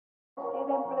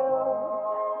didn't bloom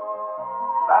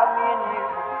for me and you.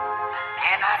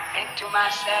 And I think to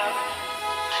myself,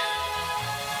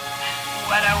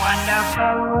 what a wonderful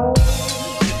world.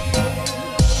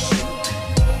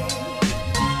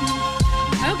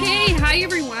 Okay, hi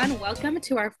everyone. Welcome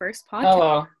to our first podcast.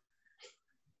 Hello.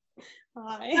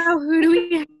 Hi. So who do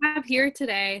we have here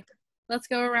today? Let's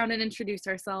go around and introduce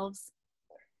ourselves.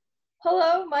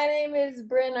 Hello, my name is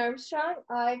Brynn Armstrong.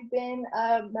 I've been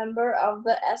a member of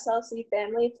the SLC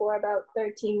family for about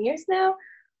 13 years now.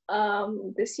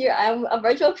 This year I'm a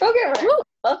virtual programmer. Woo!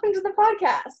 Welcome to the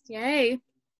podcast. Yay.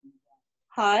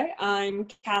 Hi, I'm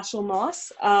Cashel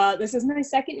Moss. This is my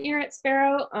second year at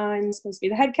Sparrow. I'm supposed to be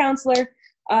the head counselor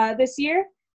this year,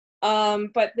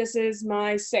 but this is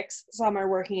my 6th summer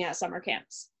working at summer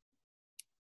camps.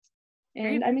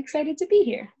 And I'm excited to be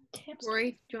here.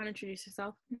 Rory, do you want to introduce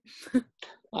yourself?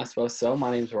 I suppose so.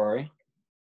 My name's Rory.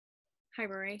 Hi,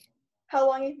 Rory. How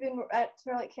long have you been at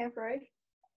Sparrow Lake Camp, Rory?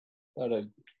 About a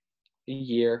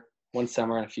year, one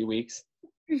summer, and a few weeks.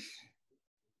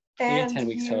 And 10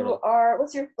 weeks you total.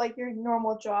 what's your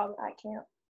normal job at camp?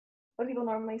 What do people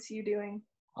normally see you doing?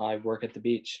 I work at the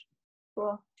beach.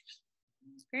 Cool.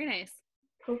 Very nice.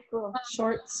 Cool.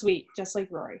 Short, sweet, just like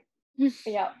Rory.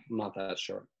 Yeah. I'm not that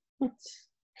short.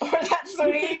 Or that's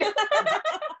sweet.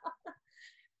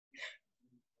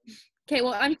 Okay,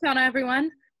 well, I'm Kiana, everyone.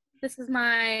 This is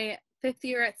my 5th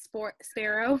year at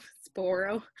Sparrow.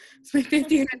 It's my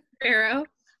 5th year at Sparrow.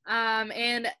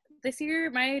 And this year,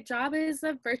 my job is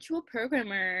a virtual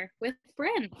programmer with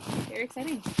Brynn. Very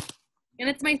exciting. And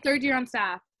it's my 3rd year on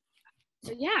staff.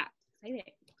 So yeah, exciting.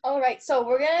 All right, so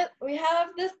we have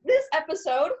this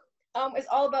episode is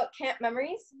all about camp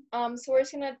memories. So we're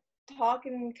just gonna talk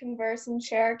and converse and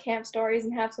share camp stories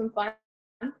and have some fun.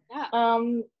 Yeah.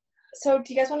 So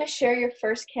do you guys want to share your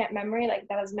first camp memory, like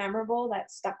that was memorable,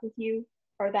 that stuck with you,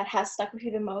 or that has stuck with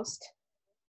you the most?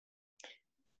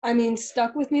 I mean,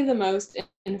 stuck with me the most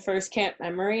in first camp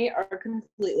memory are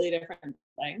completely different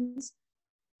things.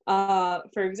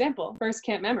 For example, first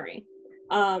camp memory.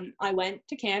 I went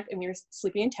to camp and we were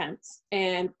sleeping in tents,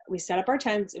 and we set up our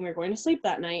tents and we were going to sleep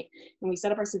that night, and we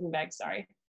set up our sleeping bags,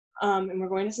 and we're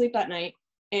going to sleep that night,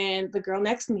 and the girl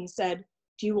next to me said,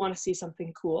 "Do you want to see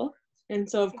something cool?" And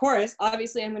so of course,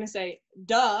 obviously I'm going to say,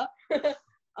 duh.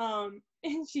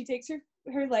 And she takes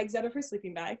her legs out of her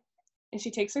sleeping bag, and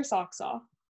she takes her socks off,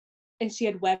 and she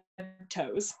had webbed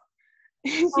toes.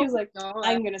 And she was like,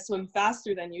 "I'm going to swim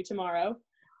faster than you tomorrow."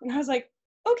 And I was like,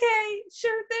 "Okay,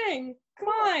 sure thing. Come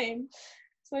on."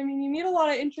 So, I mean, you meet a lot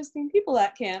of interesting people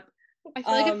at camp. I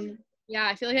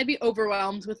feel like I'd be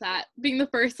overwhelmed with that, being the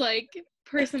first,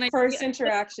 person First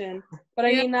interaction. But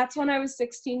I mean, that's when I was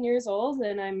 16 years old,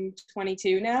 and I'm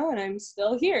 22 now, and I'm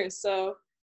still here. So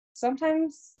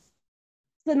sometimes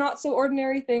the not so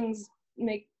ordinary things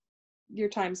make your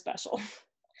time special.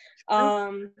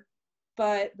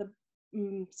 But the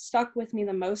stuck with me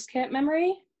the most camp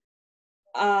memory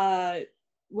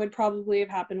would probably have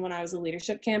happened when I was a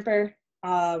leadership camper.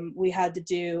 We had to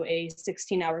do a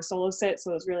 16-hour solo sit,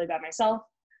 so it was really by myself.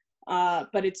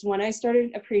 But it's when I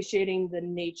started appreciating the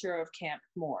nature of camp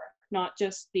more, not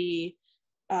just the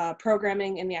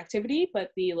programming and the activity,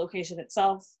 but the location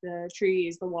itself, the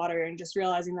trees, the water, and just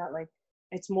realizing that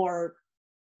it's more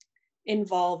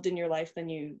involved in your life than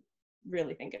you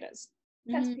really think it is.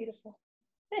 That's beautiful.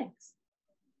 Thanks.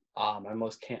 My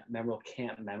most memorable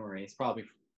camp memory is probably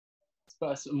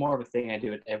more of a thing I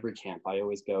do at every camp. I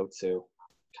always go to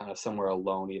kind of somewhere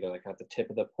alone, either at the tip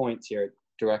of the points here at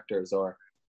Directors, or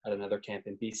at another camp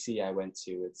in BC I went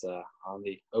to. It's on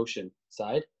the ocean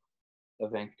side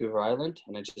of Vancouver Island,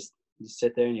 and you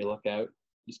sit there and you look out.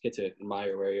 You just get to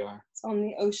admire where you are. It's on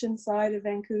the ocean side of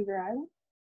Vancouver Island.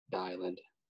 The island.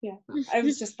 Yeah, I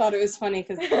just thought it was funny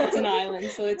because it's an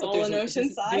island, so it's all an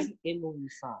ocean side. There's an inland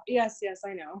side. Yes,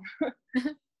 I know.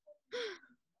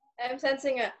 I'm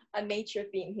sensing a nature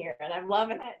theme here, and I'm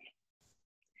loving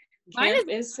it. Camp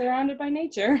is surrounded by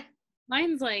nature.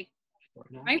 Mine's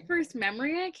my first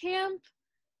memory at camp,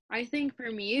 I think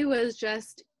for me was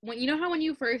just when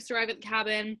you first arrive at the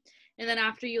cabin, and then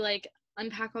after you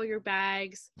unpack all your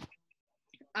bags,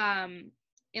 and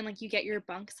you get your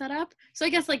bunk set up. So I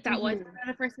guess that was kind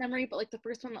of first memory, but the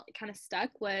first one that kind of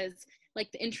stuck was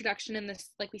the introduction in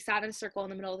this, we sat in a circle in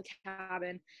the middle of the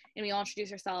cabin and we all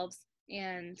introduced ourselves,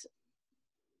 and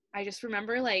I just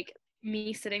remember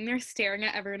me sitting there staring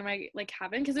at everyone in my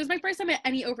cabin, because it was my first time at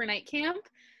any overnight camp.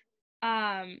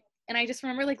 And I just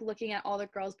remember looking at all the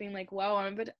girls being whoa,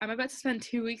 I'm about to spend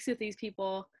 2 weeks with these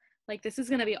people. This is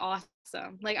gonna be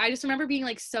awesome. I just remember being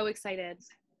so excited.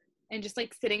 and just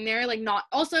like sitting there, like not,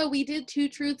 also we did 2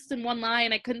 truths and 1 lie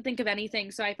and I couldn't think of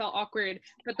anything, so I felt awkward,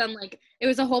 but then like it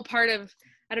was a whole part of,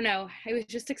 I don't know, it was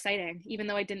just exciting even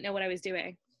though I didn't know what I was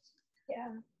doing. Yeah,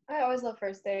 I always love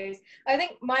first days. I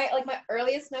think my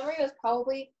earliest memory was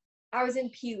probably I was in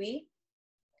Pee-wee,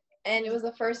 and it was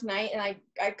the first night, and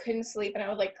I couldn't sleep, and I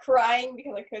was like crying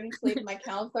because I couldn't sleep. And my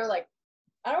counselor, like,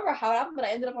 I don't remember how it happened, but I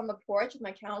ended up on the porch with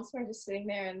my counselor and just sitting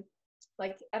there, and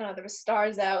like, I don't know, there were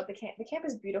stars out. The camp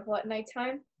is beautiful at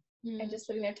nighttime, and just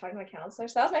sitting there talking to my counselor.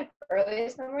 So that was my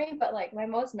earliest memory, but like my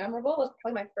most memorable was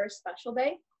probably my first special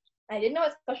day. I didn't know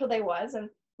what special day was, and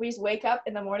we just wake up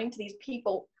in the morning to these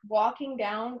people walking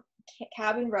down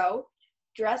Cabin Row,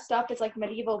 dressed up as like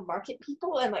medieval market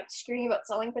people and like screaming about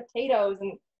selling potatoes,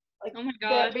 and like, oh my God,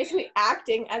 they're basically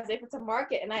acting as if it's a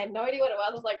market, and I had no idea what it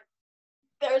was. I was like,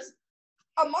 there's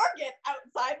a market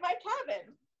outside my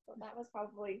cabin. So that was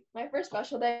probably my first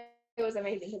special day. It was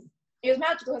amazing because it was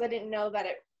magical because I didn't know that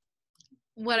it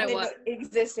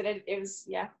existed. It was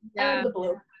out of the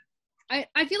blue.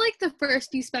 I feel like the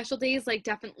first few special days like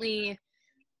definitely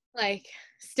like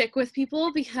stick with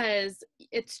people because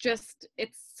it's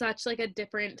such like a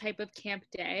different type of camp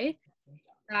day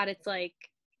that it's like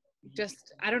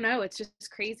just, I don't know, it's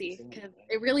just crazy because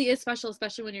it really is special,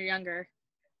 especially when you're younger.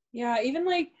 Yeah, even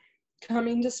like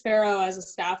coming to Sparrow as a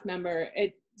staff member,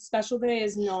 special day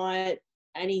is not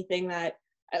anything that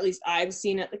at least I've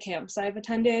seen at the camps I've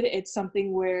attended. It's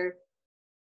something where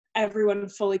everyone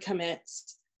fully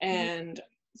commits, and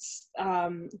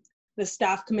the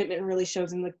staff commitment really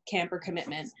shows in the camper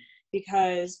commitment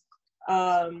because,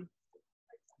 well,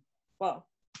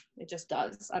 it just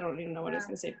does. I don't even know what I was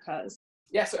going to say because.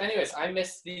 Yeah, so anyways, I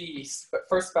missed the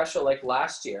first special like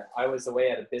last year. I was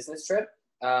away at a business trip.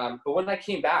 But when I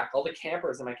came back, all the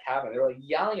campers in my cabin, they were like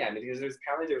yelling at me because there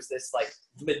was this like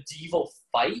medieval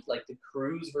fight, like the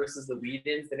Crews versus the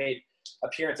Whedons. They made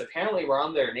appearance. Apparently, we're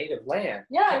on their native land.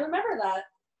 Yeah, I remember that.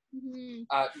 Mm-hmm.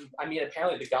 I mean,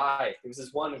 apparently the guy, there was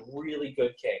this one really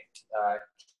good king,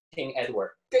 King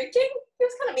Edward. Good king? He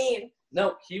was kind of mean.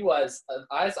 No, he was,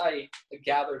 as I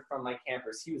gathered from my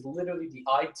campers, he was literally the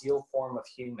ideal form of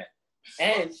human.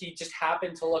 And he just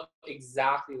happened to look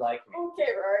exactly like me.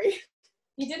 Okay, Rory.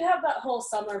 He did have that whole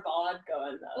summer bod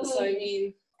going though, so I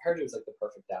mean. I heard he was like the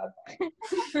perfect dad.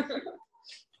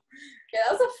 Yeah,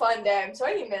 that was a fun day. I'm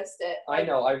sorry you missed it. I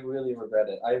know, I really regret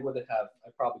it. I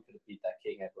probably could have beat that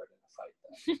King Edward in a fight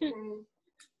though.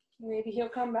 Maybe he'll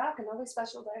come back another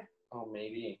special day. Oh,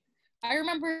 maybe. I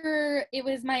remember it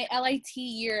was my LIT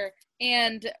year,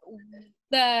 and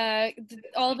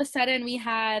all of a sudden we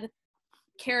had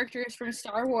characters from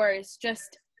Star Wars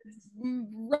just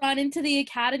run into the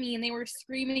academy, and they were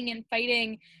screaming and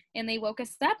fighting, and they woke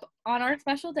us up on our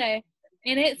special day,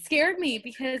 and it scared me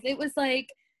because it was like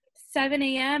 7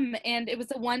 a.m. and it was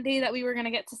the one day that we were going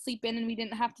to get to sleep in and we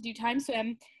didn't have to do time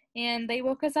swim, and they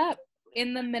woke us up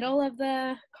in the middle of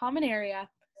the common area.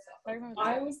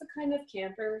 I was the kind of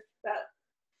camper that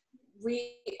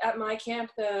at my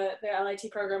camp, the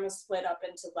LIT program was split up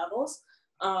into levels.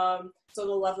 So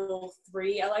the level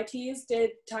 3 LITs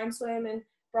did time swim and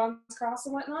bronze cross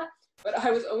and whatnot. But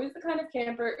I was always the kind of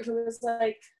camper who was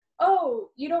like, oh,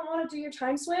 you don't want to do your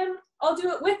time swim? I'll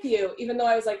do it with you, even though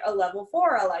I was like a level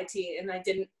 4 LIT and I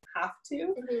didn't have to.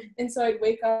 Mm-hmm. And so I'd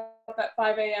wake up at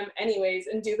 5 a.m. anyways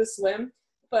and do the swim.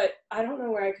 But I don't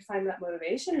know where I could find that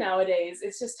motivation nowadays.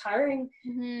 It's just tiring,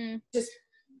 just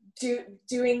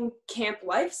doing camp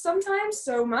life sometimes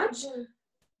so much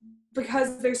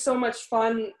because there's so much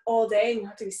fun all day and you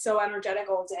have to be so energetic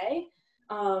all day.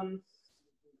 I'm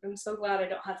so glad I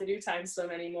don't have to do time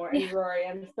swim anymore. And Rory,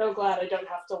 I'm so glad I don't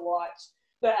have to watch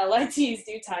the LITs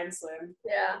do time swim.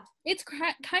 Yeah. It's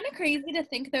kind of crazy to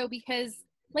think though, because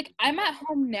like I'm at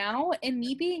home now and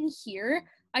me being here,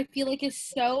 I feel like is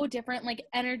so different, like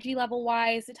energy level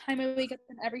wise, the time I wake up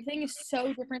and everything is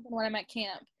so different than when I'm at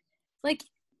camp. Like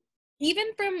even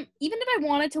if I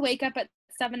wanted to wake up at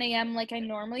 7 a.m. like I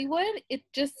normally would,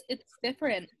 it's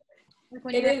different. Like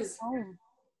when it you're is. At home.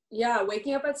 Yeah,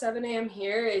 waking up at 7 a.m.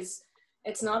 here it's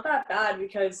not that bad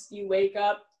because you wake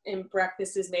up and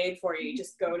breakfast is made for you. You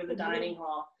just go to the dining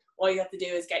hall. All you have to do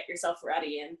is get yourself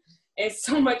ready, and it's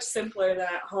so much simpler than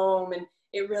at home, and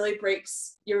it really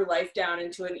breaks your life down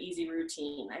into an easy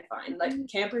routine, I find. Like,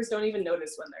 campers don't even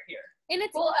notice when they're here. And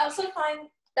it's I also find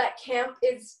that camp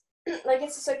is, like,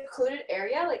 it's a secluded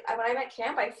area. Like, when I'm at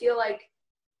camp, I feel like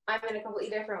I'm in a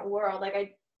completely different world. Like,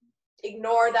 I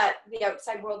ignore that the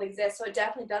outside world exists, so it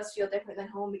definitely does feel different than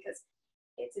home because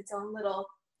it's its own little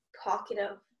pocket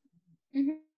of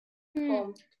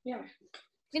home. Yeah.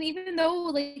 And even though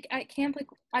like at camp,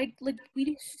 we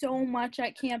do so much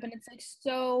at camp, and it's like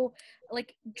so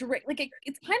like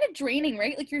it's kind of draining,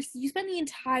 right? Like you spend the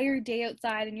entire day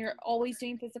outside and you're always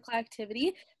doing physical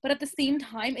activity, but at the same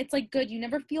time it's like good. You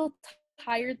never feel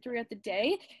tired throughout the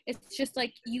day. It's just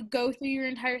like you go through your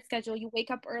entire schedule, you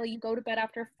wake up early, you go to bed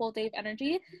after a full day of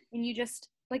energy, and you just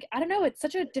like, I don't know, it's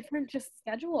such a different just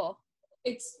schedule.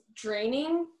 It's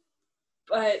draining,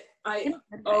 but I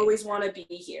always want to be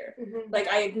here. Like,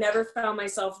 I've never found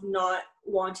myself not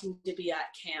wanting to be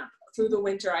at camp. Through the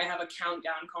winter, I have a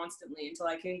countdown constantly until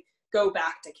I can go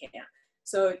back to camp.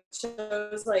 So it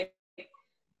shows, like,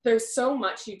 there's so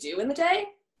much you do in the day,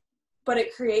 but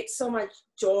it creates so much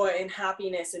joy and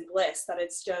happiness and bliss that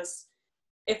it's just,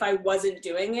 if I wasn't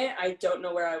doing it, I don't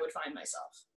know where I would find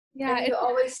myself. Yeah. And you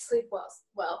always sleep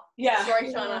well. Yeah.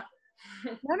 Sorry, Shauna.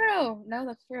 No,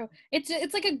 that's true.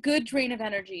 It's like a good drain of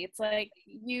energy. It's like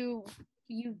you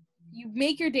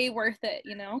make your day worth it,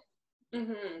 you know?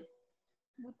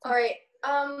 All right.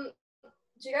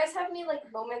 Do you guys have any like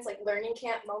moments, like learning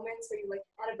camp moments where you like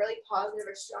had a really positive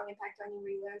or strong impact on you,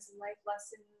 where you learned some life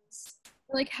lessons?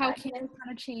 Like how camp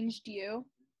kind of changed you?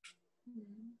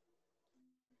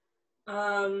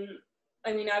 I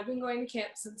mean, I've been going to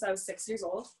camp since I was 6 years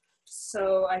old.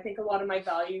 So I think a lot of my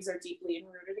values are deeply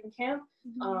rooted in camp.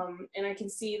 And I can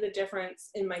see the difference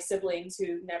in my siblings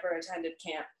who never attended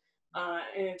camp.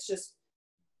 And it's just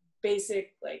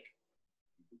basic, like,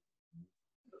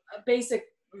 a basic,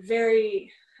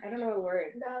 very, I don't know the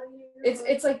word. Value.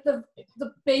 It's like the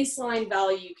baseline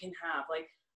value you can have. Like,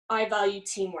 I value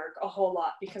teamwork a whole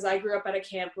lot because I grew up at a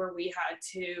camp where we had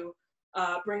to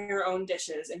bring our own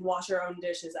dishes and wash our own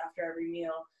dishes after every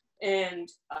meal. And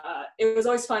it was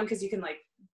always fun because you can like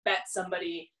bet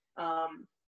somebody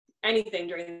anything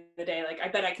during the day. Like, I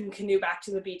bet I can canoe back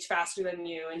to the beach faster than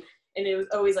you. And it was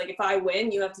always like, if I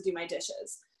win, you have to do my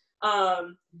dishes.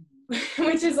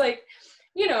 Which is like,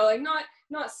 you know, like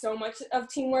not so much of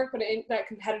teamwork, but that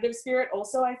competitive spirit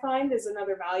also I find is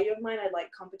another value of mine. I like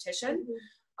competition.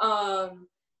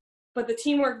 But the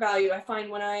teamwork value I find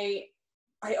when I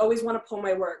always want to pull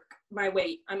my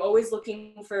weight. I'm always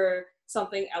looking for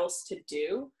something else to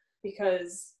do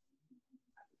because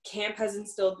camp has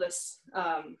instilled this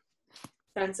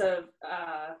sense of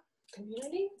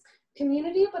community,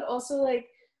 but also like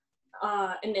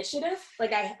initiative.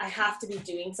 Like I have to be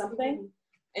doing something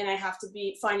and I have to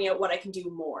be finding out what I can do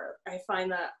more. I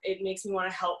find that it makes me want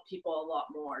to help people a lot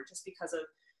more just because of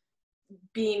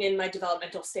being in my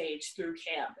developmental stage through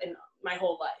camp and my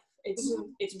whole life.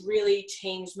 It's really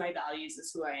changed my values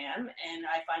as who I am, and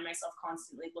I find myself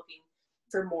constantly looking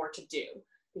for more to do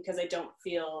because I don't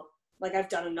feel like I've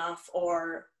done enough,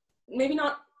 or maybe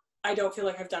not I don't feel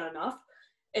like I've done enough.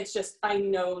 It's just I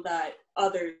know that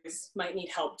others might need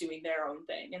help doing their own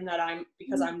thing, and that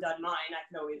because I'm done mine, I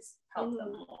can always help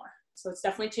them more. So it's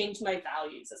definitely changed my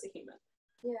values as a human.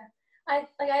 Yeah, I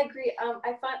agree.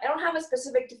 I don't have a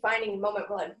specific defining moment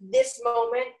where like this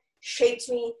moment shaped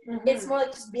me. It's more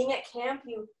like just being at camp.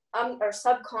 You or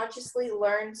subconsciously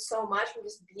learn so much from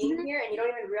just being here, and you don't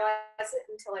even realize it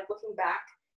until like looking back.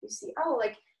 You see, oh,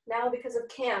 like now because of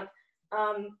camp,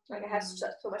 like I have so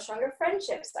much stronger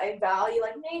friendships. I value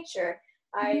like nature.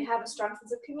 I have a strong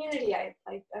sense of community. I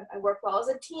work well as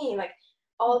a team. Like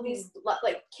all of these,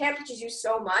 like camp teaches you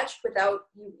so much without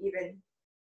you even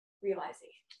realizing.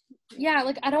 Yeah,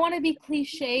 like I don't want to be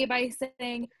cliche by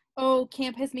saying, oh,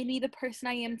 camp has made me the person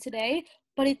I am today,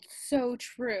 but it's so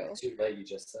true. Too late, you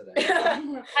just said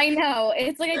it. I know.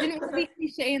 It's like I didn't want to be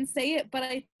cliche and say it, but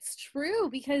it's true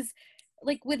because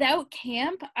like without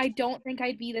camp, I don't think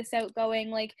I'd be this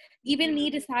outgoing. Like even me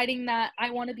deciding that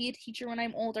I want to be a teacher when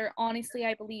I'm older, honestly,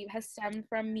 I believe has stemmed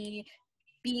from me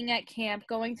being at camp,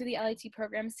 going through the LIT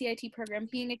program, CIT program,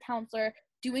 being a counselor,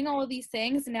 doing all of these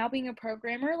things, and now being a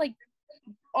programmer. Like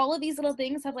all of these little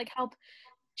things have like helped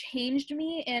changed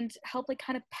me and helped like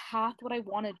kind of path what I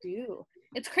want to do.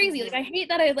 It's crazy. Like I hate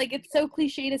that it's so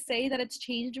cliche to say that it's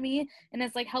changed me and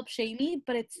it's like helped shape me,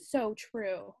 but it's so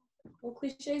true. Well,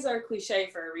 cliches are cliche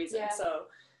for a reason. Yeah. So,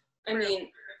 I mean,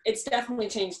 it's definitely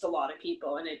changed a lot of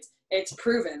people, and it's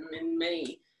proven in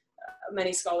many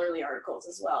scholarly articles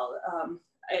as well.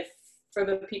 If for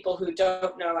the people who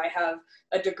don't know, I have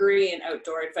a degree in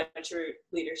outdoor adventure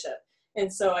leadership,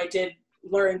 and so I did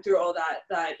learn through all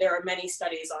that there are many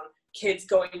studies on kids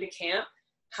going to camp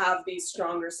have these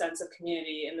stronger sense of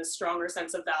community and the stronger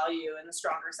sense of value and the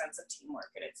stronger sense of teamwork,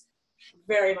 and it's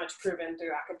very much proven through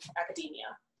academia.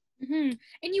 And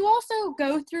you also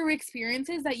go through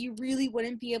experiences that you really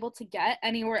wouldn't be able to get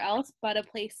anywhere else but a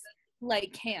place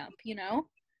like camp, you know?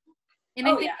 And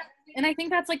I think And I think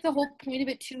that's like the whole point of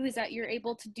it too, is that you're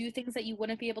able to do things that you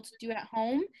wouldn't be able to do at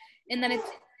home. And then it's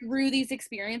through these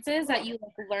experiences that you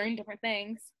like learn different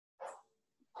things.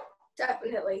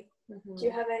 Definitely. Do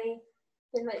you have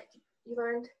anything that you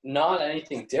learned? Not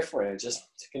anything different, just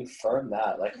to confirm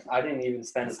that. Like, I didn't even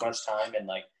spend as much time in,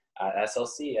 like, at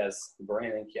SLC as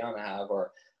Brynn and Kiana have,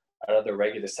 or at other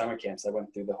regular summer camps. I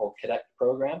went through the whole cadet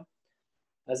program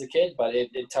as a kid, but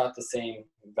it taught the same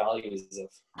values of,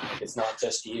 like, it's not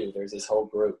just you. There's this whole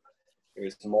group.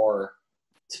 There's more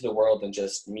to the world than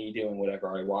just me doing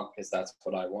whatever I want because that's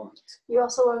what I want. You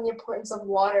also learn the importance of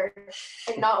water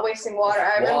and not wasting water.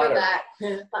 I remember that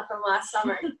from last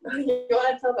summer. You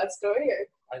want to tell that story? Or?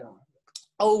 I don't know.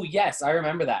 Oh, yes, I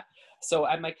remember that. So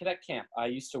at my cadet camp, I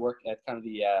used to work at kind of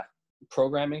the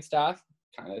programming staff.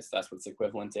 Kind of, that's what its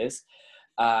equivalent is.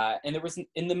 And there was,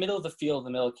 in the middle of the field, in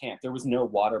the middle of camp, there was no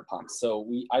water pumps. So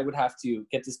I would have to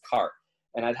get this cart,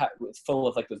 and it's full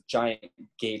of like those giant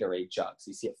Gatorade jugs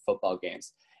you see at football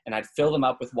games. And I'd fill them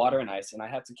up with water and ice, and I'd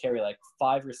have to carry like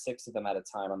 5 or 6 of them at a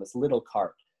time on this little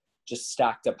cart, just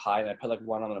stacked up high. And I'd put like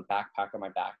one on a backpack on my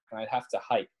back, and I'd have to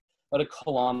hike about 1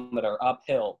 kilometer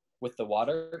uphill with the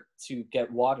water to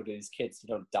get water to these kids to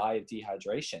don't die of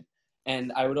dehydration.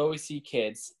 And I would always see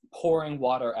kids pouring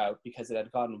water out because it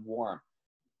had gotten warm.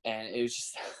 And it was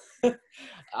just,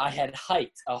 I had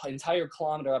hiked an entire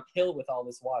kilometer uphill with all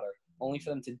this water, only for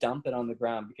them to dump it on the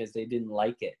ground because they didn't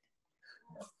like it.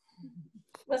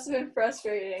 Must have been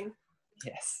frustrating.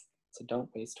 Yes. So don't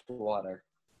waste water.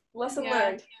 Lesson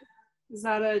learned. Is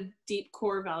that a deep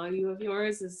core value of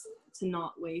yours, is to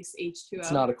not waste H2O?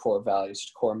 It's not a core value, it's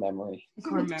just core memory.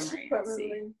 Core memory.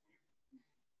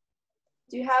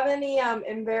 Do you have any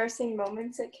embarrassing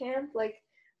moments at camp? Like,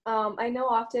 I know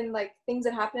often like things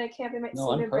that happen at camp, it might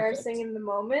seem embarrassing in the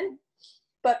moment,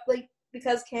 but like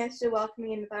because camp's a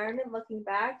welcoming environment, looking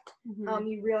back,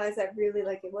 you realize that really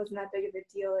like it wasn't that big of a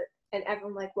deal, and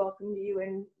everyone like welcomed you,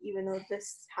 and even though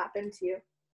this happened to you.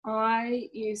 I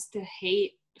used to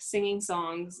hate singing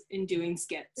songs and doing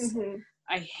skits.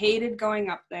 I hated going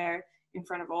up there in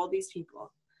front of all these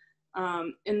people.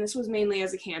 And this was mainly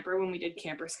as a camper when we did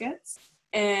camper skits.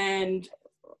 And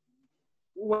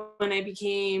when I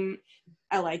became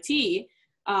LIT,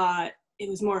 it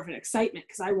was more of an excitement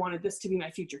because I wanted this to be my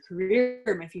future career,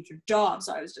 my future job.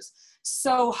 So I was just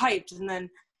so hyped. And then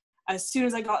as soon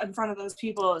as I got in front of those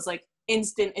people, it was like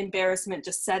instant embarrassment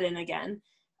just set in again.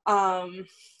 And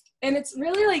it's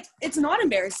really like, it's not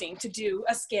embarrassing to do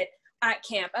a skit at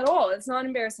camp at all. It's not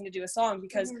embarrassing to do a song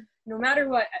because no matter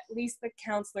what, at least the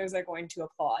counselors are going to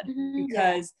applaud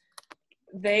because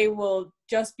they will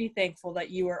just be thankful that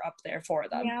you were up there for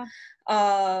them.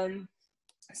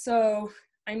 So,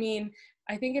 I mean,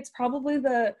 I think it's probably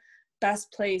the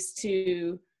best place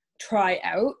to try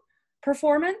out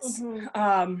performance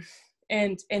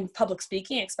and public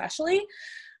speaking especially.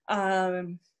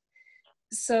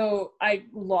 So I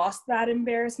lost that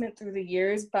embarrassment through the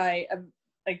years by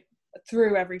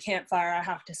through every campfire I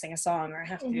have to sing a song or I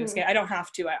have to do a skit. I don't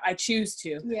have to, I choose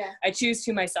to. I choose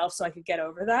to myself so I could get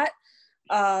over that.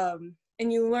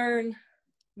 And you learn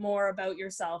more about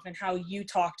yourself and how you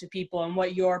talk to people and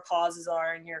what your pauses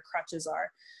are and your crutches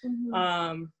are.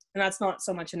 And that's not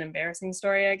so much an embarrassing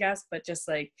story, I guess, but just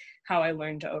like how I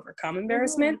learned to overcome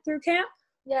embarrassment through camp.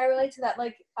 Yeah, I relate to that.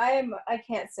 Like I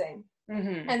can't sing.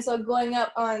 And so going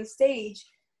up on stage,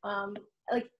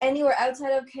 like anywhere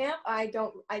outside of camp, I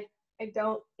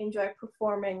don't enjoy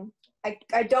performing.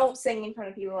 I don't sing in front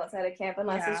of people outside of camp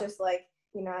unless it's just like,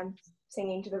 you know, I'm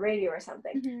singing to the radio or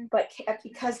something. But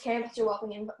because camp is a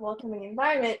welcoming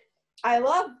environment, I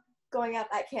love going up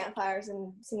at campfires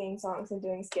and singing songs and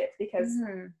doing skits because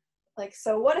like,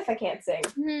 so what if I can't sing?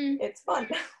 It's fun.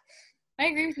 I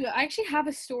agree with you. I actually have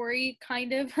a story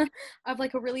kind of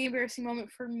like a really embarrassing moment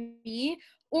for me,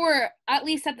 or at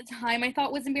least at the time I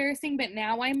thought was embarrassing, but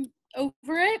now I'm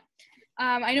over it.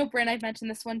 I know, Brynn, I've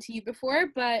mentioned this one to you before,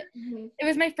 but it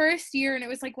was my first year, and it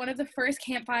was like one of the first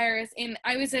campfires, and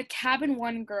I was a cabin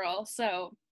 1 girl,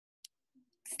 so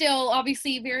still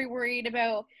obviously very worried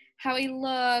about how I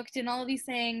looked and all of these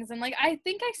things. And like, I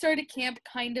think I started camp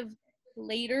kind of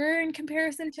later in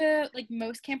comparison to like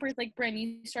most campers. Like Brynn,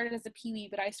 you started as a peewee,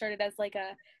 but I started as like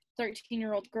a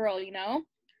 13-year-old girl, you know?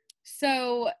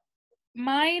 So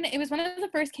it was one of the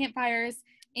first campfires,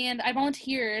 and I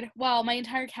volunteered. Well, my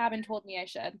entire cabin told me I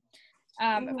should.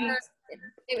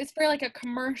 It was for like a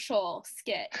commercial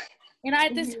skit. And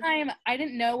at this time, I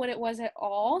didn't know what it was at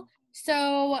all.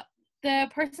 So the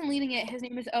person leading it, his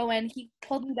name is Owen, he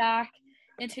pulled me back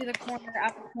into the corner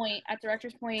at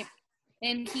director's point,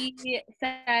 and he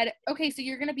said, okay, so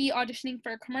you're going to be auditioning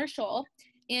for a commercial,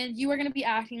 and you are going to be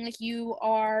acting like you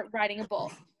are riding a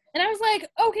bull. And I was like,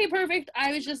 okay, perfect.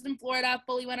 I was just in Florida,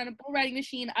 fully went on a bull riding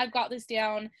machine. I've got this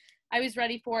down. I was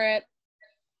ready for it.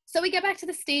 So we get back to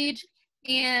the stage,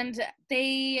 and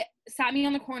they sat me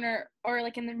on the corner, or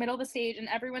like in the middle of the stage, and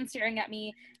everyone's staring at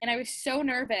me. And I was so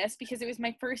nervous because it was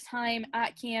my first time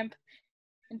at camp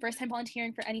and first time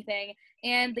volunteering for anything.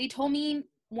 And they told me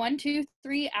 1, 2,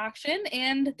 3 action.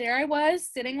 And there I was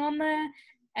sitting on the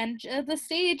end of the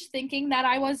stage thinking that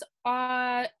I was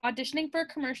auditioning for a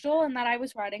commercial and that I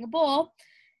was riding a bull.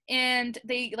 And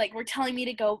they like were telling me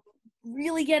to go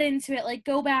really get into it, like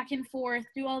go back and forth,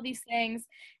 do all these things.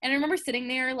 And I remember sitting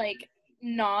there like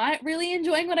not really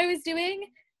enjoying what I was doing,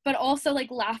 but also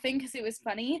like laughing because it was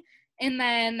funny. And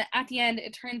then at the end,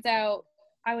 it turns out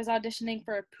I was auditioning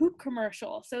for a poop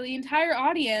commercial. So the entire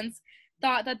audience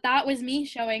thought that that was me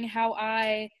showing how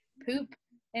I poop.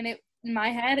 And in my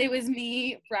head, it was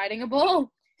me riding a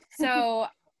bull. So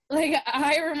like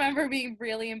I remember being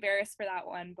really embarrassed for that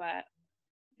one. But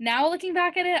now looking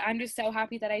back at it, I'm just so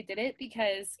happy that I did it,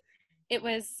 because it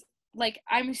was like,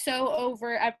 I'm so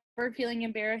over ever feeling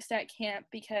embarrassed at camp,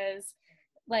 because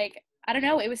like, I don't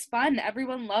know, it was fun.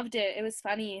 Everyone loved it. It was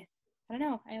funny. I don't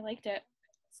know. I liked it.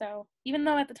 So even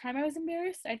though at the time I was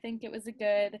embarrassed, I think it was a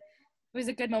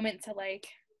good moment to like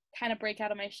kind of break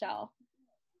out of my shell.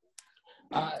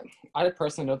 I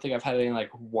personally don't think I've had any like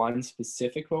one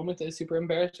specific moment that I'm super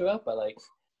embarrassed about, but like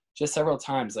just several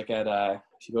times, like at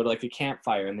if you go to like a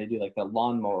campfire and they do like the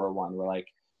lawnmower one where like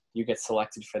you get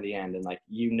selected for the end, and like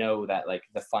you know that like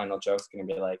the final joke's gonna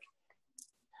be like,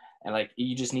 and like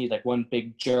you just need like one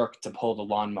big jerk to pull the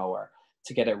lawnmower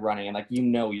to get it running, and like you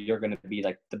know you're gonna be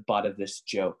like the butt of this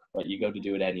joke, but you go to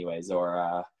do it anyways.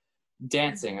 Or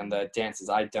dancing on the dances.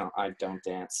 I don't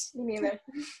dance. Me neither.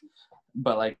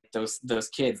 But like those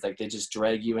kids, like they just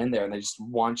drag you in there and they just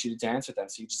want you to dance with them,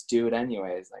 so you just do it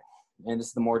anyways. Like, and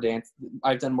it's the more dance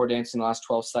I've done more dancing in the last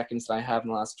 12 seconds than I have in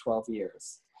the last 12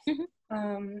 years.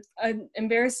 An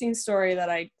embarrassing story that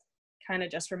I kind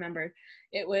of just remembered.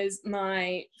 It was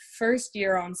my first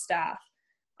year on staff.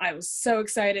 I was so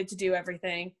excited to do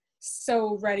everything,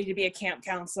 so ready to be a camp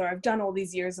counselor. I've done all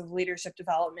these years of leadership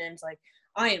development. Like,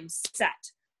 I am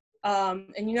set.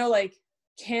 And you know, like,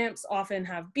 camps often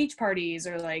have beach parties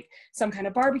or like some kind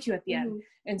of barbecue at the end.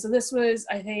 And so this was,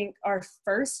 I think, our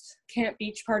first camp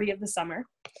beach party of the summer.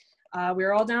 We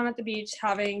were all down at the beach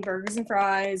having burgers and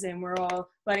fries, and we're all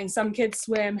letting some kids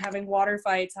swim, having water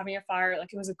fights, having a fire.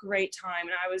 Like, it was a great time,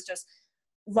 and I was just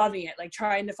loving it, like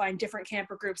trying to find different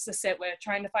camper groups to sit with,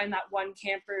 trying to find that one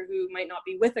camper who might not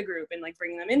be with a group and like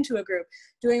bringing them into a group,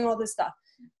 doing all this stuff.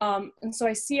 And so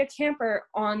I see a camper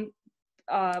on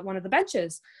one of the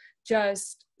benches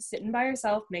just sitting by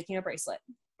herself making a bracelet.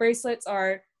 Bracelets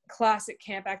are classic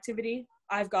camp activity.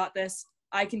 I've got this.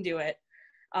 I can do it.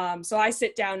 So I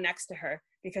sit down next to her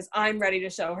because I'm ready to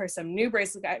show her some new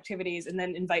bracelet activities and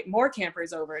then invite more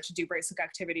campers over to do bracelet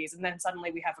activities. And then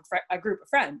suddenly we have a group of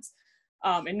friends,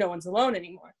 and no one's alone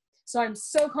anymore. So I'm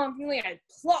so confidently, I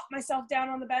plop myself down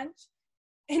on the bench,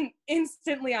 and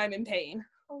instantly I'm in pain.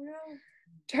 Oh no.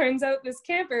 Turns out this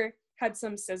camper had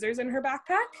some scissors in her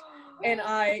backpack, and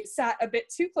I sat a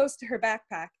bit too close to her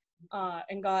backpack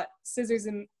and got scissors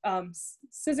in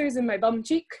my bum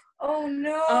cheek. Oh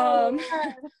no.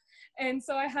 And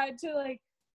so I had to like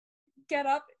get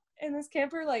up, and this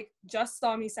camper like just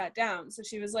saw me sat down. So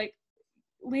she was like,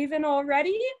 leaving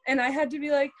already? And I had to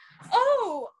be like,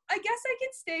 oh, I guess I can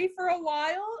stay for a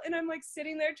while. And I'm like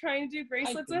sitting there trying to do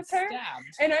bracelets with her. Stabbed.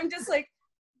 And I'm just like,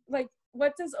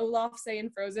 what does Olaf say in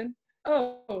Frozen?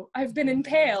 Oh, I've been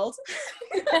impaled.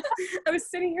 I was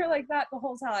sitting here like that the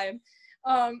whole time.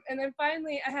 And then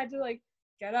finally I had to like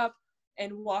get up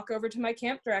and walk over to my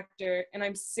camp director, and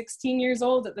I'm 16 years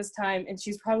old at this time, and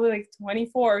she's probably like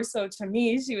 24. So to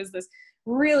me, she was this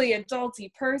really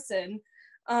adulty person.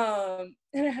 And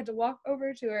I had to walk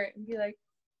over to her and be like,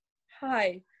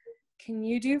 hi, can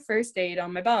you do first aid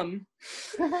on my bum?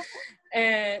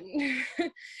 And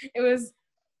it was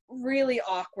really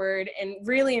awkward and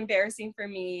really embarrassing for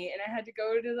me. And I had to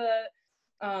go to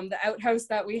the outhouse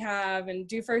that we have and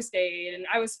do first aid, and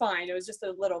I was fine. It was just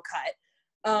a little cut.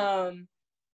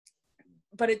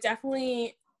 But it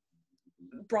definitely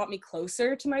brought me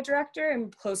closer to my director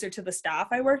and closer to the staff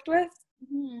I worked with.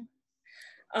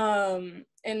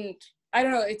 And I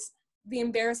don't know, it's the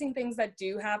embarrassing things that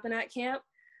do happen at camp,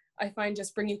 I find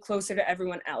just bring you closer to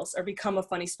everyone else or become a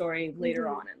funny story later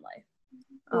on in life.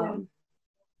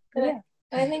 And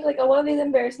I think like a lot of these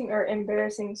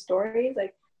embarrassing stories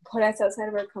like put us outside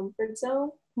of our comfort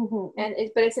zone, and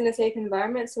it's in a safe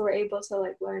environment, so we're able to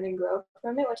like learn and grow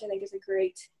from it, which I think is a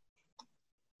great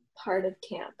part of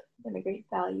camp and a great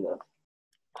value of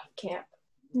camp.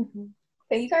 Mm-hmm.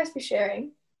 Thank you guys for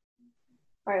sharing.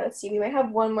 All right, let's see. We might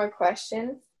have one more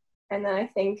question, and then I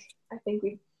think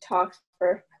we've talked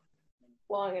for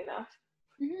long enough.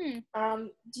 Mm-hmm.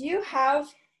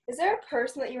 Is there a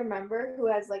person that you remember who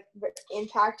has like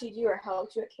impacted you or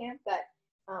helped you at camp that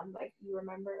like you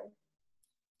remember?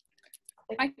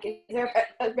 Like, is there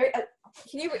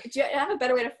do you have a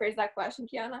better way to phrase that question,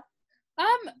 Kiana?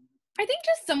 I think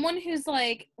just someone who's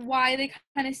like why they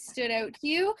kind of stood out to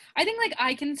you. I think like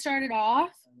I can start it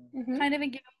off, kind of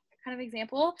and give a kind of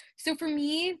example. So for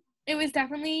me, it was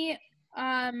definitely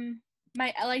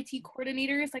my LIT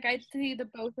coordinators. Like I'd say the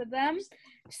both of them.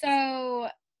 So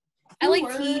Who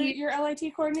were your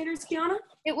LIT coordinators, Kiana?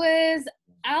 It was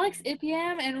Alex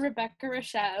Ipiam and Rebecca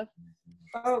Rochev.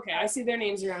 Oh, okay, I see their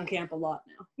names around camp a lot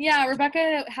now. Yeah,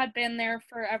 Rebecca had been there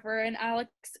forever, and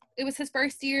Alex, it was his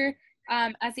first year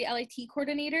as the LIT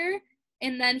coordinator,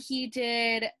 and then he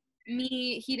did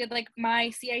like my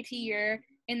CIT year,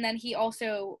 and then he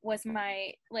also was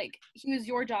he was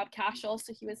your job, Cashel,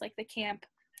 so he was like the camp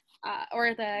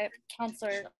or the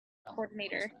counselor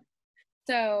coordinator.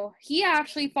 So he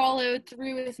actually followed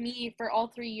through with me for all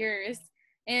 3 years,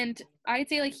 and I'd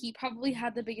say like he probably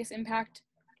had the biggest impact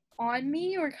on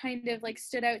me or kind of like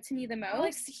stood out to me the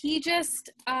most. He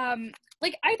just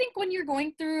like I think when you're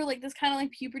going through like this kind of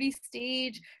like puberty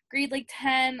stage, grade like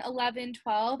 10, 11,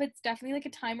 12, it's definitely like a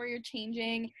time where you're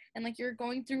changing and like you're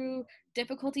going through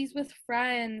difficulties with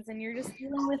friends and you're just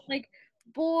dealing with like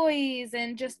boys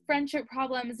and just friendship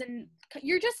problems and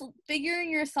you're just figuring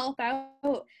yourself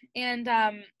out. And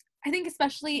I think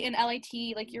especially in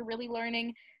LIT, like you're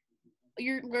learning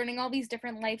all these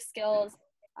different life skills.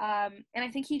 And I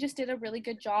think he just did a really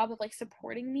good job of like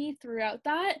supporting me throughout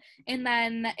that. And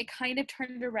then it kind of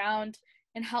turned around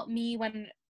and helped me when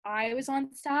I was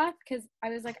on staff, because I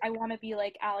was like, I want to be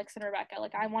like Alex and Rebecca.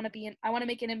 Like I want to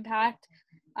make an impact.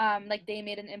 Like they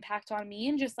made an impact on me,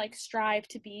 and just like strive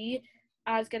to be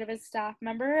as good of a staff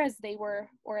member as they were,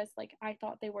 or as like I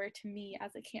thought they were to me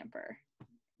as a camper.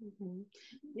 Mm-hmm.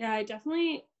 Yeah, I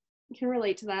definitely can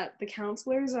relate to that. The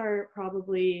counselors are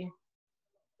probably,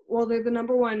 well, they're the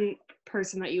number one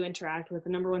person that you interact with, the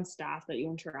number one staff that you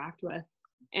interact with,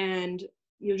 and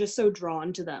you're just so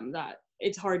drawn to them that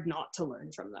it's hard not to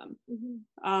learn from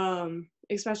them.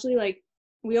 Especially like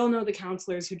we all know the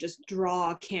counselors who just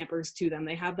draw campers to them.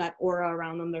 They have that aura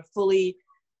around them. They're fully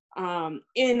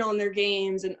in on their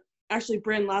games. And actually,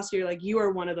 Brynn, last year, like you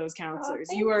are one of those counselors.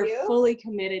 You are fully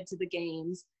committed to the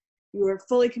games. You are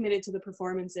fully committed to the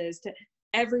performances, to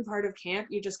every part of camp.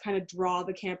 You just kind of draw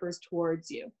the campers towards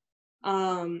you.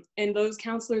 And those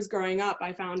counselors growing up,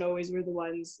 I found always were the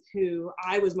ones who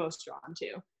I was most drawn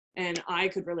to and I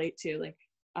could relate to. Like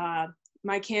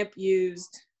my camp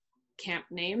used camp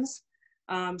names.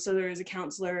 So there was a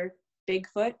counselor,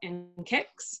 Bigfoot and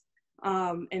Kicks.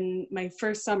 And my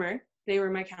first summer, they were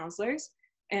my counselors.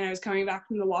 And I was coming back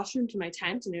from the washroom to my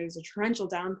tent, and it was a torrential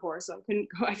downpour, so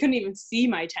I couldn't even see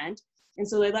my tent. And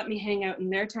so they let me hang out in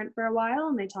their tent for a while,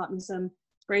 and they taught me some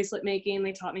bracelet making.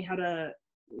 They taught me how to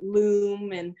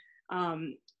loom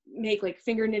and make like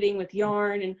finger knitting with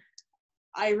yarn. And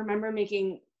I remember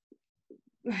making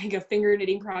like a finger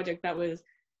knitting project that was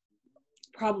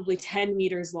probably 10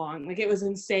 meters long. Like it was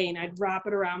insane. I'd wrap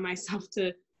it around myself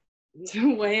to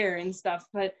wear and stuff,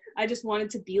 but I just wanted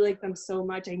to be like them so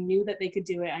much. I knew that they could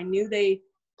do it. I knew they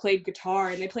played guitar,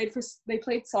 and they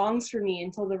played songs for me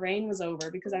until the rain was over,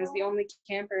 because I was the only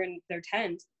camper in their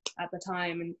tent at the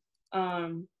time.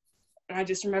 And I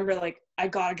just remember like I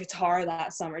got a guitar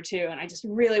that summer too, and I just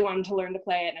really wanted to learn to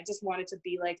play it, and I just wanted to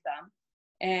be like them.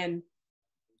 And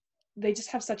they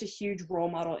just have such a huge role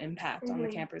model impact on the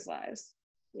campers' lives.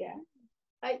 Yeah,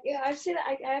 I've seen that.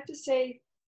 I have to say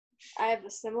I have a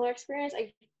similar experience.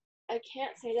 I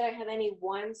can't say that I have any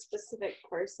one specific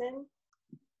person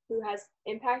who has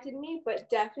impacted me, but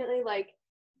definitely like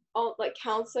all like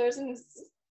counselors and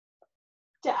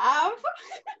staff.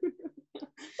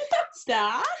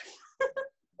 Staff?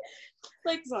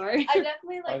 Like, sorry. I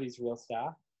definitely like. Are these real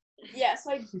staff? Yeah,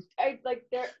 so I like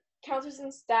their counselors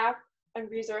and staff and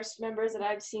resource members that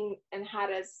I've seen and had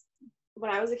as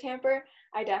when I was a camper.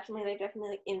 They definitely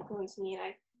like influenced me,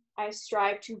 and I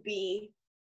strive to be,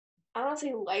 I don't want to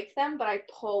say like them, but I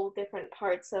pull different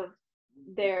parts of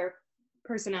their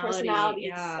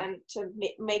personalities and to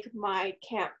make my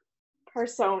camp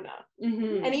persona.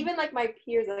 And even like my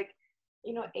peers, like,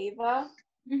 you know, Ava,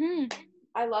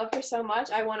 I love her so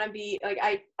much. I want to be like,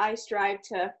 I strive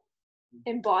to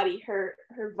embody her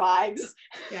vibes.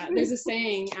 Yeah, there's a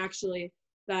saying actually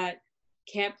that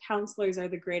camp counselors are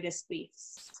the greatest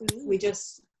thieves. We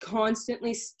just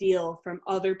constantly steal from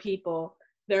other people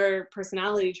their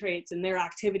personality traits and their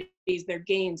activities, their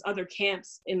games, other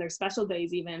camps in their special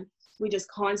days even. We just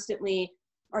constantly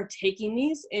are taking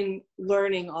these and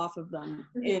learning off of them.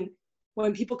 And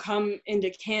when people come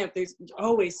into camp, there's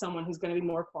always someone who's going to be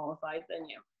more qualified than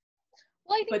you.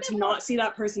 Well, I think But to not see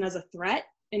that person as a threat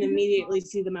and immediately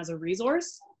see them as a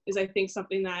resource is, I think,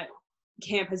 something that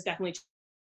camp has definitely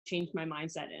changed my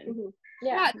mindset in.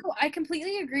 Yeah, no, I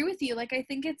completely agree with you. Like, I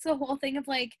think it's the whole thing of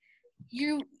like,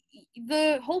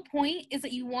 the whole point is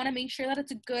that you want to make sure that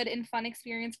it's a good and fun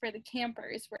experience for the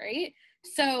campers, right?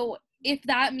 So if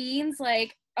that means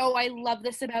like, oh, I love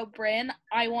this about Brynn,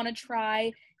 I want to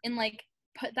try and like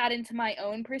put that into my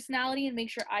own personality and make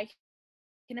sure I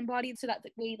can embody it so that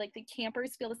the way like the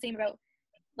campers feel the same about,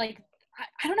 like,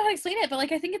 I don't know how to explain it, but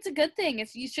like I think it's a good thing.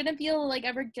 You shouldn't feel like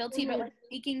ever guilty about like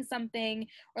taking something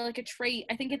or like a trait.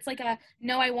 I think it's like I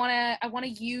want to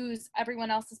use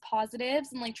everyone else's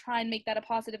positives and like try and make that a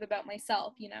positive about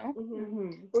myself, you know?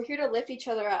 We're here to lift each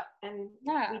other up, and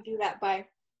we do that by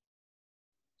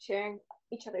sharing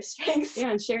each other's strengths.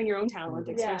 Yeah, and sharing your own talent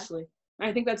especially.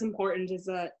 I think that's important, is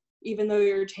that even though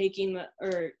you're taking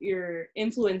or you're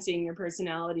influencing your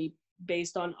personality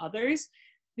based on others,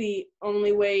 the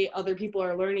only way other people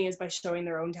are learning is by showing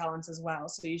their own talents as well.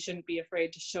 So you shouldn't be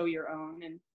afraid to show your own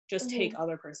and just take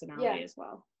other personality as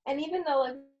well. And even though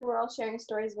like we're all sharing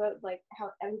stories about like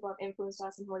how other people have influenced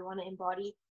us and how we want to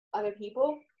embody other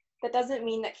people, that doesn't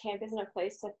mean that camp isn't a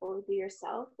place to fully be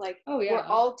yourself. Like we're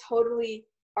all totally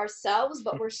ourselves,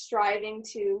 but we're striving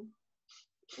to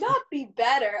not be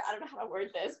better. I don't know how to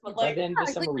word this, but like by the end of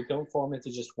December, we don't form into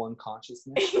just one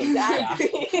consciousness.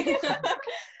 Exactly.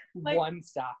 Like, one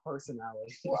staff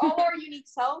personality. We're all our unique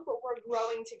selves, but we're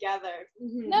growing together.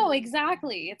 No,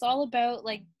 exactly. It's all about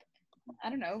like, I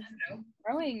don't know,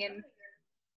 growing and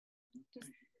just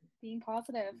being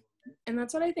positive. And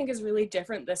that's what I think is really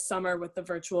different this summer with the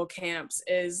virtual camps,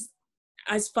 is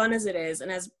as fun as it is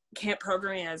and as camp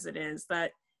programming as it is,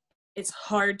 that it's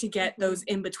hard to get those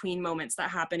in-between moments that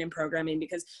happen in programming,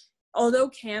 because although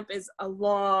camp is a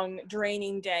long,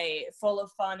 draining day full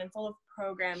of fun and full of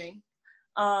programming,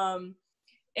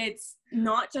 it's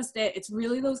not just it's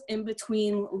really those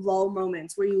in-between lull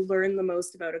moments where you learn the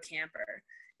most about a camper,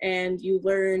 and you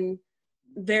learn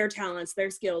their talents,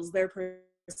 their skills, their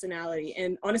personality.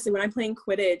 And honestly, when I'm playing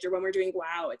Quidditch or when we're doing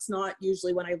WoW, it's not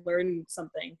usually when I learn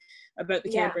something about the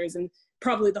campers, and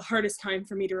probably the hardest time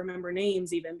for me to remember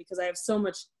names, even because I have so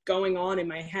much going on in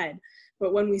my head.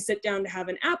 But when we sit down to have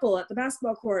an apple at the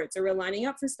basketball courts or we're lining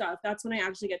up for stuff, that's when I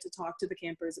actually get to talk to the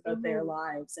campers about their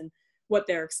lives and what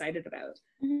they're excited about.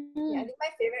 Yeah, I think my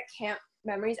favorite camp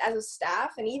memories as a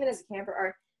staff and even as a camper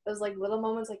are those like little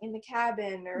moments like in the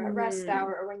cabin or at rest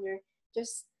hour, or when you're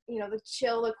just, you know, the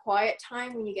chill, the quiet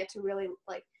time when you get to really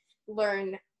like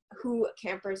learn who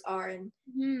campers are and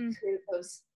create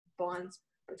those bonds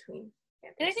between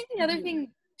campers. And I think the other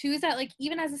thing too is that like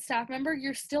even as a staff member,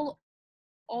 you're still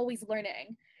always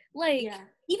learning. Like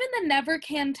even the never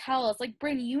can tells, like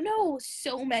Brynn, you know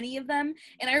so many of them.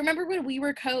 And I remember when we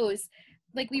were co's,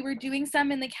 like we were doing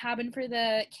some in the cabin for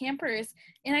the campers,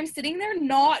 and I'm sitting there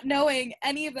not knowing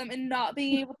any of them and not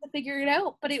being able to figure it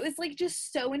out, but it was like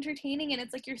just so entertaining, and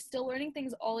it's like you're still learning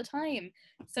things all the time.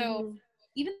 So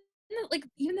even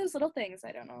those little things,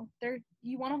 I don't know,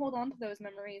 you want to hold on to those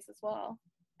memories as well.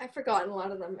 I've forgotten a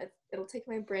lot of them. It'll take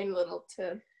my brain a little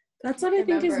to That's what I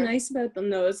think is nice about them,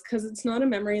 though, is because it's not a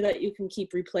memory that you can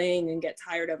keep replaying and get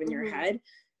tired of in your head.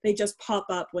 They just pop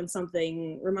up when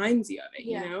something reminds you of it,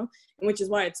 you know? And which is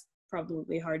why it's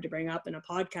probably hard to bring up in a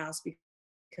podcast,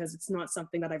 because it's not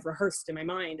something that I've rehearsed in my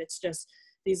mind. It's just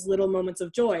these little moments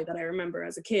of joy that I remember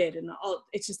as a kid, and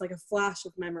it's just like a flash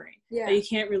of memory that you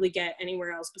can't really get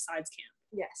anywhere else besides camp.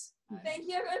 Yes. Thank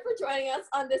you, everyone, for joining us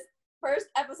on this first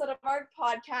episode of our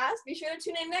podcast. Be sure to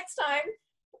tune in next time.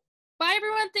 Bye,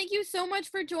 everyone. Thank you so much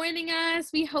for joining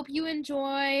us. We hope you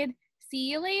enjoyed.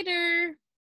 See you later.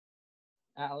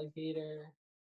 Alligator.